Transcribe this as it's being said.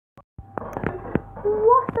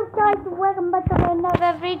What's up, guys? Welcome back to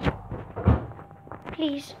another video.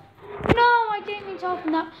 Please. No, I didn't mean to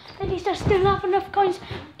open that. At least I still have enough coins.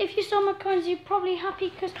 If you saw my coins, you're probably happy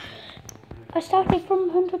because I started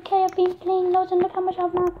from 100k. I've been playing loads and look how much I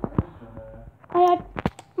have now. I had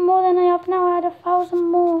more than I have now. I had 1,000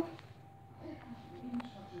 more.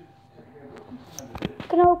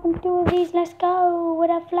 Gonna open 2 of these. Let's go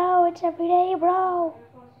with a flow. It's every day, bro.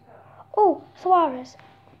 Oh, Suarez.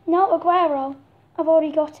 No, Aguero. I've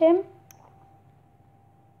already got him.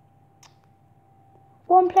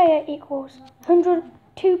 1 player equals 100.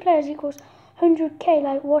 2 players equals 100k.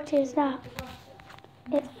 Like, what is that?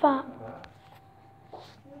 It's fat.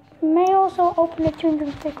 May also open a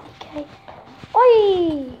 250k.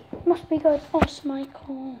 Oi! Must be good. Oh,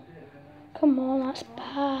 Michael. Come on, that's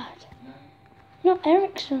bad. Not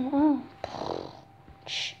Ericsson. Oh.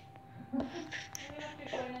 Shh.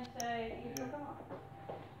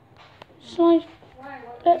 So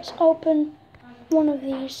let's open one of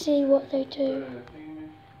these, see what they do.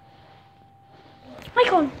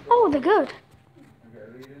 Icon! Oh, they're good.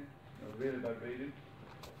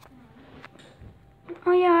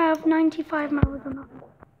 Oh yeah, I have 95 Maradona.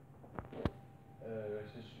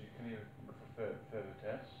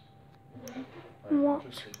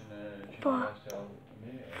 What? But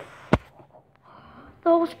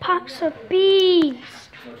those packs are bees.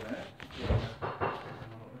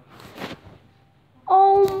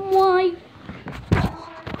 Oh my!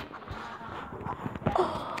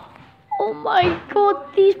 Oh my God!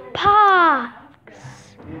 These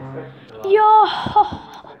packs. Yo!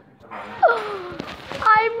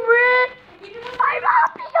 I'm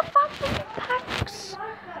happy about these packs.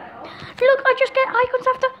 Look, I just get icons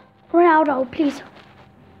after Ronaldo, please.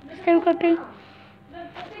 Stay quickly.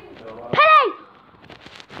 Pele!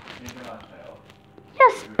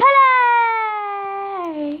 Yes,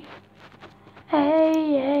 Pele!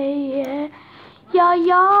 Hey,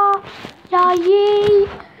 yeah, yee.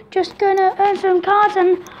 Just gonna earn some cards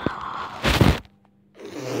and...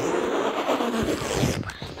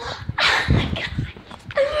 I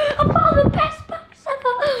found the best packs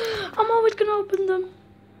ever. I'm always gonna open them.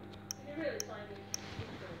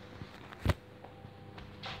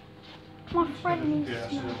 My friend needs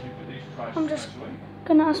to know. I'm just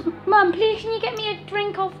gonna ask Mum, please can you get me a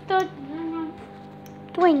drink of the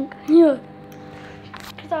drink? Yeah.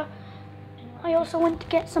 Because I also want to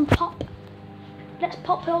get some pop. Let's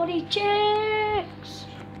pop all these chicks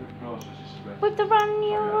with the brand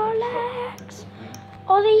new Rolex.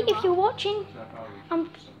 Ollie, if you're watching,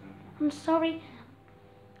 I'm sorry.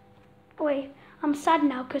 Wait, I'm sad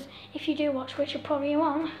now because if you do watch, which you probably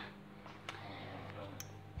won't,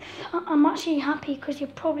 I'm actually happy because you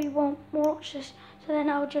probably won't watch this. So then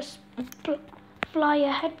I'll just fly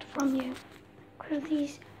ahead from you because of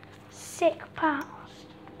these sick packs.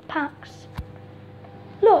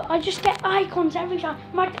 Look, I just get icons every time.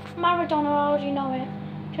 Maradona, I already know it.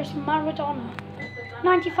 Just Maradona.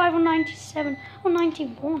 95 or 97 or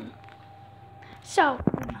 91. So,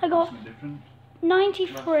 I got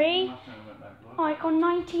 93. I got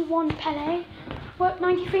 91 Pele. Well,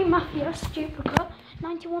 93 Mafia's duplicate.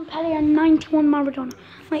 91 Pele and 91 Maradona.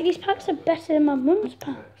 Like, these packs are better than my mum's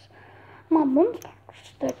packs. My mum's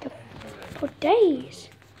packs, they're for days.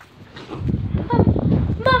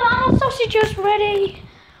 Mum, our sausages ready.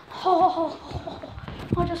 Oh,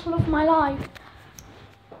 I just love my life.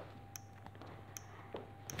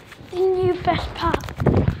 The new best pack.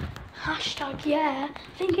 Hashtag yeah. I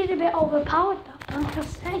think it's a bit overpowered that one, I'll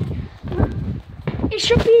say. It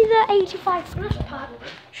should be the 85 plus pack,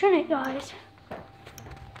 shouldn't it, guys?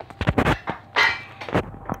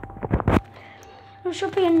 It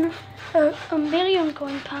should be a million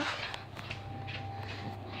coin pack.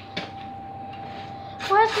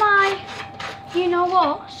 Where's my, you know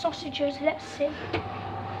what, sausages? Let's see.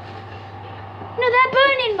 No, they're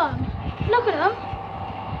burning, Mum. Look at them.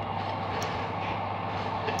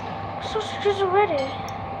 Sausages are ready.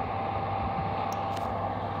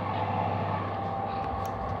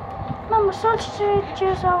 Mum, the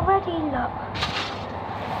sausages are ready, look.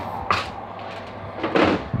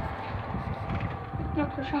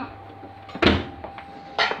 Look at that.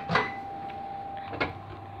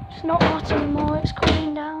 It's not hot anymore, it's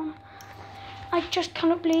cooling down. I just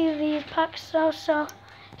cannot believe these packs though, so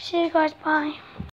see you guys, bye.